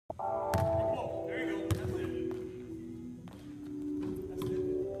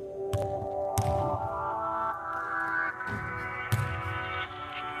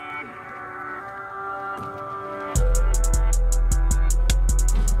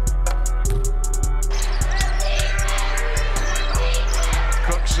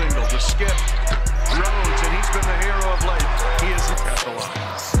skip. Rhodes, and he's been the hero of late. He is at the line.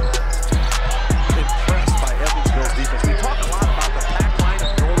 Impressed by Evansville's defense. We talk a lot about the pack line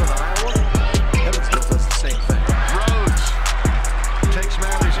of Northern Iowa. Evansville does the same thing. Rhodes takes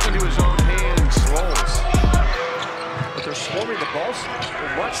matters into his own hands. Rolls. But they're swarming the ball.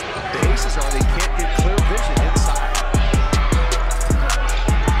 Once the aces are, they can't get clear vision inside.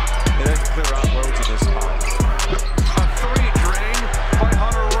 And they can clear out Rhodes in this spot. A three drain by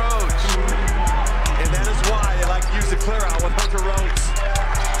Hunter Rhodes. And that is why they like to use the clear out with Hunter Rhodes.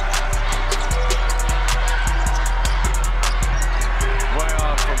 Way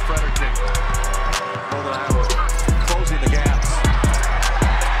off from Fredericton. Northern Iowa closing the gaps.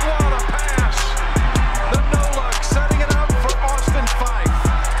 What a pass! The no-look setting it up for Austin Fife.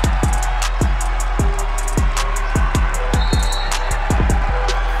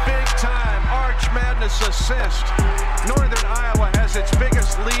 Big time Arch Madness assist. Northern Iowa has its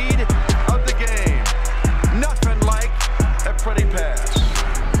biggest lead of the game. Nothing like a pretty pass.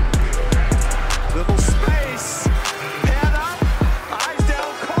 Little space. Head up. Eyes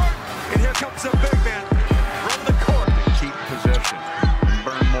down court. And here comes a big man from the court. To keep possession and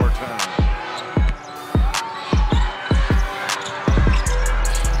burn more time.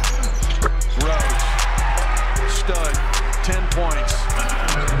 Rhodes. Stud. 10 points.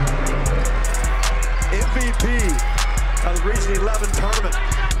 MVP of the Region 11 tournament.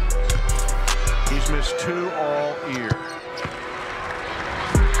 He's missed 2 all year.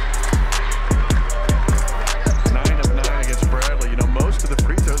 9 of 9 against Bradley. You know, most of the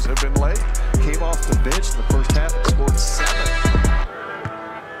free throws have been late. Came off the bench in the first half and scored 7.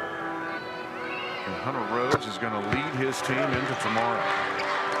 And Hunter Rhodes is going to lead his team into tomorrow.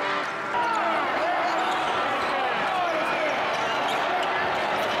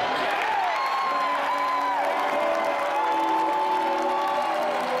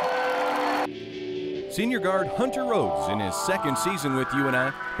 Senior guard Hunter Rhodes in his 2nd season with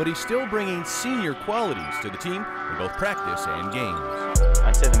UNI, but he's still bringing senior qualities to the team in both practice and games.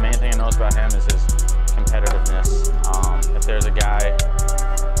 I'd say the main thing I notice about him is his competitiveness. If there's a guy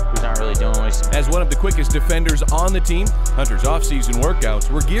who's not really doing what he's... As one of the quickest defenders on the team, Hunter's off-season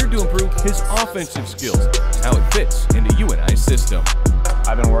workouts were geared to improve his offensive skills, how it fits into UNI's system.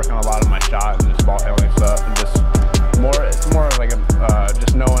 I've been working on a lot of my shot and just ball handling stuff, and just it's more of like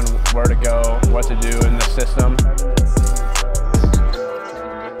just knowing where to go, what to do in the system.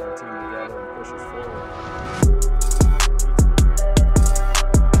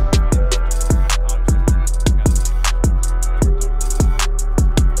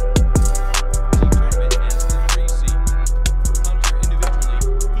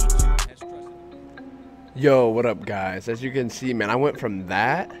 Yo, what up, guys? As you can see, man, I went from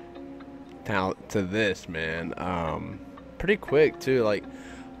that to this, man, pretty quick too. Like,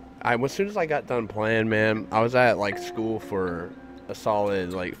 as soon as I got done playing, man, I was at like school for a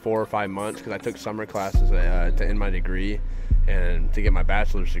solid like 4 or 5 months because I took summer classes to end my degree and to get my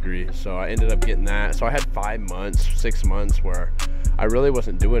bachelor's degree. So I ended up getting that. So I had 5 months, 6 months where I really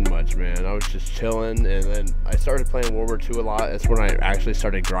wasn't doing much, man. I was just chilling, and then I started playing World War II a lot. That's when I actually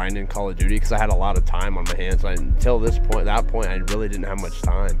started grinding Call of Duty because I had a lot of time on my hands. Until that point, I really didn't have much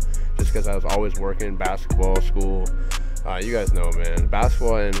time, just because I was always working, basketball, school. You guys know, man,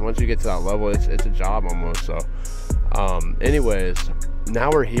 basketball, and once you get to that level, it's a job almost. So, anyways, now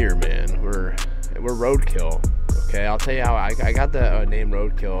we're here, man. We're roadkill. Okay, I'll tell you how I got the name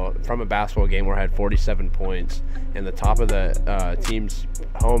Roadkill from a basketball game where I had 47 points, and the top of the team's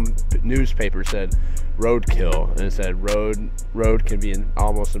home newspaper said Roadkill, and it said road can be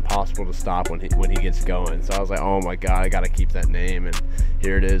almost impossible to stop when he gets going. So I was like, oh my god, I gotta keep that name, and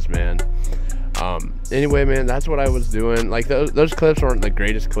here it is, man. Anyway, man, that's what I was doing. Like, those clips weren't the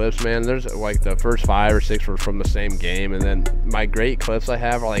greatest clips, man. There's like the first 5 or 6 were from the same game, and then my great clips I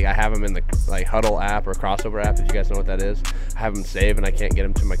have are like, I have them in the like Huddle app or Crossover app, if you guys know what that is. I have them saved and I can't get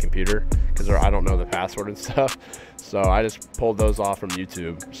them to my computer because I don't know the password and stuff. So I just pulled those off from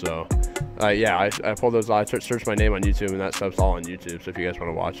YouTube. So yeah, I pulled those off. I searched my name on YouTube, and that stuff's all on YouTube, so if you guys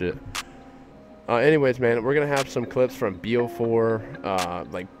want to watch it. Anyways, man, we're gonna have some clips from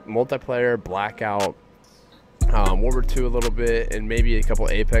BO4, like multiplayer, Blackout, World War II a little bit, and maybe a couple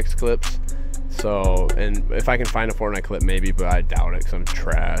Apex clips. So, and if I can find a Fortnite clip, maybe, but I doubt it because I'm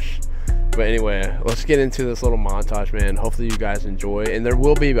trash. But anyway, let's get into this little montage, man. Hopefully you guys enjoy, and there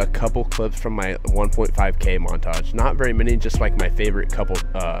will be a couple clips from my 1.5K montage. Not very many, just like my favorite couple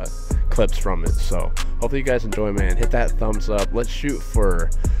clips from it. So hopefully you guys enjoy, man. Hit that thumbs up. Let's shoot for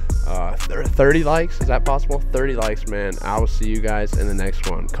 30 likes. Is that possible? 30 likes, man. I will see you guys in the next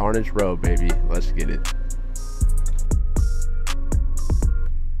one. KRNGRHODE, baby. Let's get it.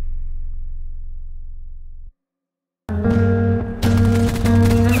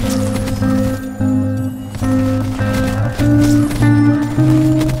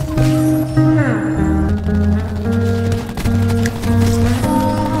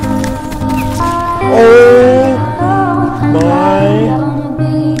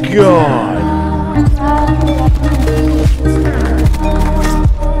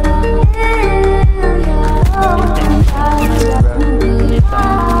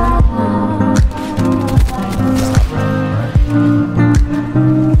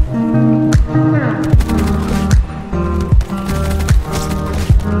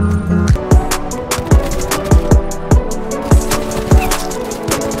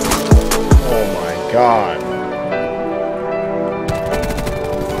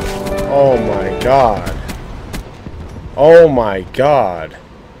 god.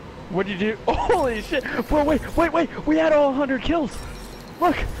 What'd you do? Holy shit! Bro, wait! We had all 100 kills!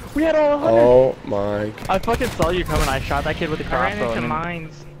 Look! We had all 100! Oh my god. I fucking saw you coming. I shot that kid with the crossbow. I ran into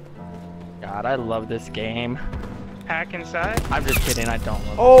mines. God, I love this game. Hack inside. I'm just kidding. I don't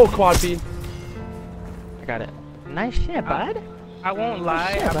love Oh, quad feed. I got it. Nice shit, bud. I won't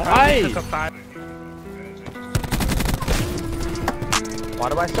lie. shit, I bud. probably Nice. took a 5. Why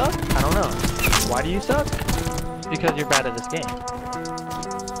do I suck? I don't know. Why do you suck? Because you're bad at this game.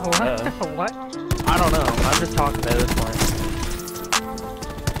 What? What? I don't know. I'm just talking at this point.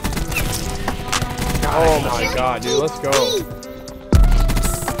 Oh my god, dude, let's go.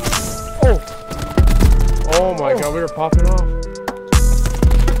 Oh my god, we were popping off.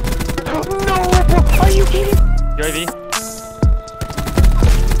 No! Are you kidding? UAV.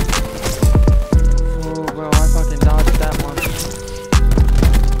 Oh, bro, I fucking dodged that one.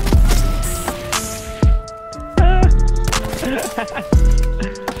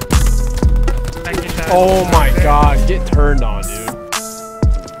 Oh my god, get turned on, dude.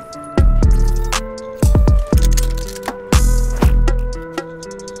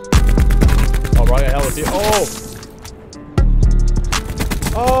 Oh, right, hell of you. Oh!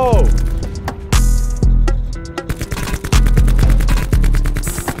 Oh!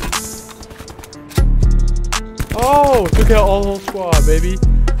 Oh! Took out all the whole squad, baby.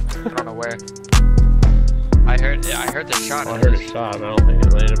 I don't know where. I heard the shot. I heard a shot, but I don't think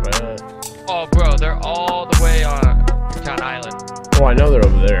it landed by us. Oh, bro, they're all the way on Town Island. Oh, I know they're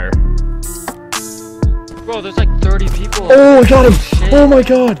over there. Bro, there's like 30 people. Oh, I got him! Shit. Oh my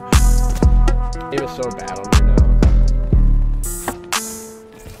god! Aim is so bad on me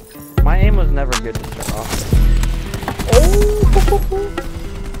now. My aim was never good to start off. Oh!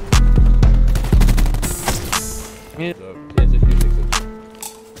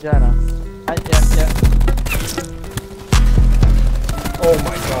 Yeah, I know. Yeah. Oh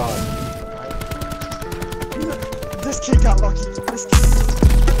my god. This kid got lucky. This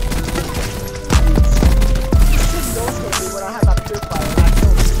kid knows me when I had that pure fire and I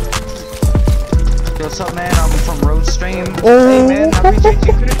killed this kid. Yo, what's up, man? I'm from Road Stream. Oh. Hey, man, I appreciate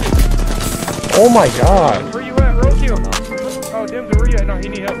you. Oh my god. Where you at? Roll kill. Oh, Dim's, where you at? No, he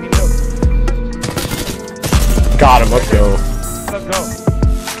need help. He need help. Got him, let's go. Let's go.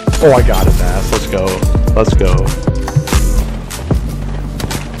 Oh, I got his ass. Let's go. Let's go.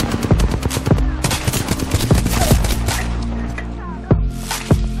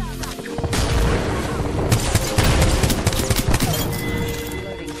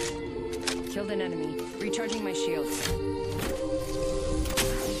 Killed an enemy. Recharging my shields.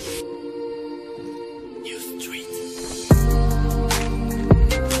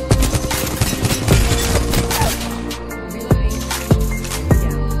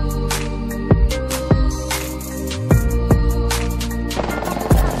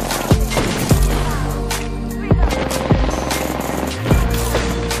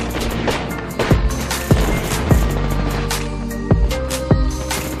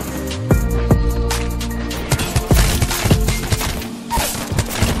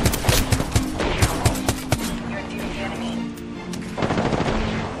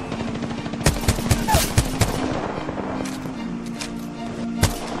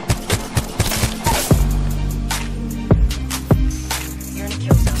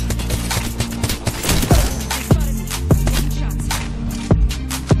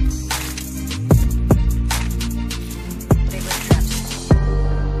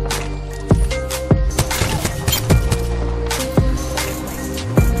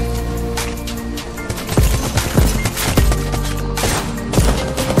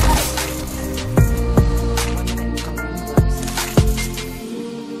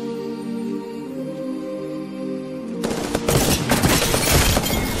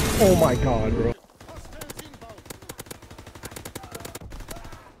 Oh my god, bro.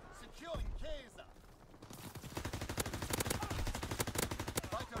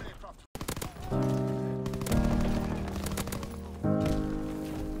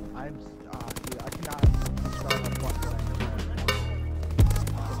 Dude, I cannot start on one second.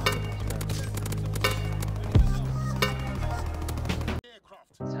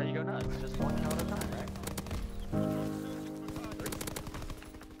 That's how you go nuts. Just one kill at a time, right?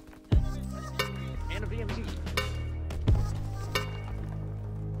 And a VMG.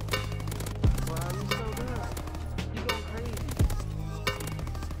 Wow, you so good. You going crazy.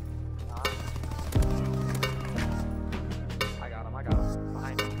 I got him.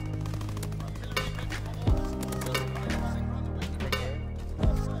 Behind me.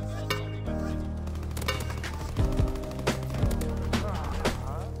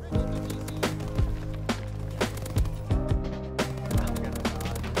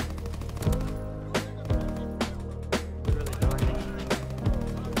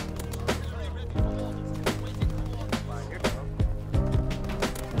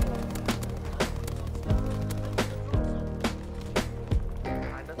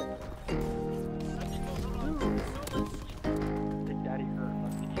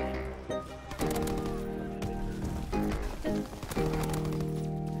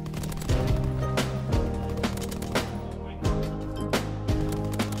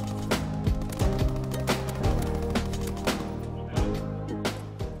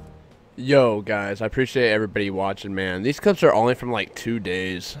 Yo, guys, I appreciate everybody watching, man. These clips are only from like 2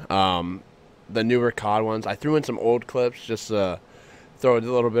 days. The newer COD ones. I threw in some old clips just to throw a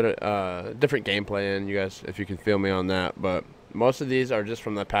little bit of different gameplay in, you guys, if you can feel me on that. But most of these are just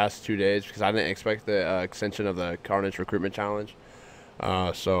from the past 2 days because I didn't expect the extension of the Carnage Recruitment Challenge.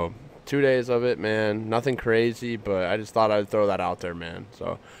 So 2 days of it, man. Nothing crazy, but I just thought I'd throw that out there, man.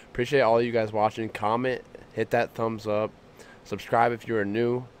 So appreciate all you guys watching. Comment, hit that thumbs up, subscribe if you are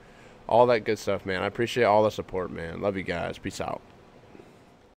new. All that good stuff, man. I appreciate all the support, man. Love you guys. Peace out.